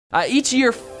Each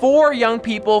year, 4 young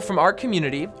people from our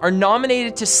community are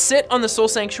nominated to sit on the Soul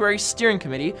Sanctuary Steering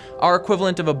Committee, our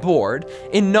equivalent of a board,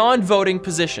 in non-voting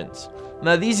positions.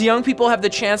 Now, these young people have the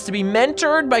chance to be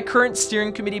mentored by current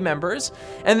steering committee members,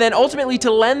 and then ultimately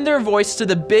to lend their voice to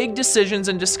the big decisions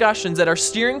and discussions that our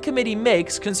steering committee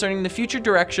makes concerning the future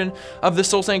direction of the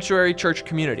Soul Sanctuary Church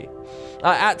community.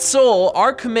 At Soul,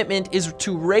 our commitment is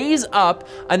to raise up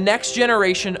a next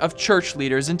generation of church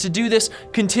leaders and to do this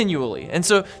continually. And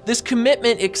so this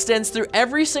commitment extends through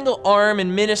every single arm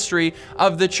and ministry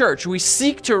of the church. We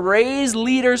seek to raise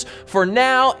leaders for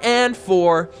now and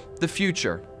for the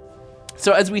future.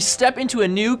 So as we step into a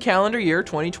new calendar year,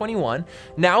 2021,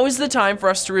 now is the time for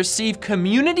us to receive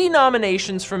community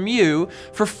nominations from you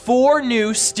for 4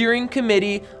 new steering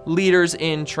committee leaders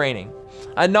in training.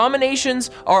 Nominations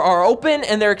are open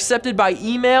and they're accepted by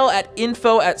email at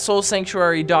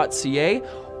info@soulsanctuary.ca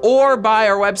or by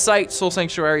our website,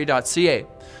 soulsanctuary.ca.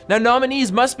 Now,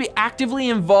 nominees must be actively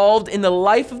involved in the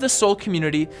life of the Soul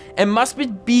community and must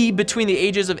be between the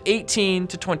ages of 18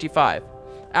 to 25.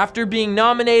 After being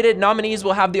nominated, nominees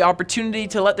will have the opportunity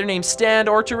to let their name stand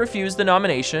or to refuse the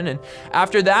nomination. And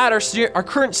after that, our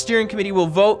current steering committee will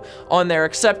vote on their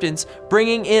acceptance,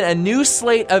 bringing in a new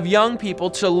slate of young people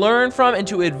to learn from and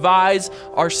to advise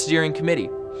our steering committee.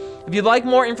 If you'd like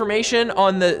more information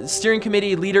on the Steering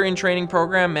Committee Leader in Training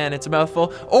program, man, it's a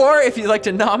mouthful, or if you'd like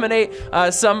to nominate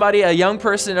somebody, a young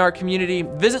person in our community,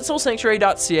 visit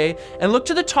soulsanctuary.ca and look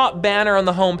to the top banner on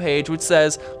the homepage which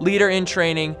says Leader in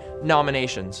Training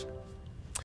Nominations.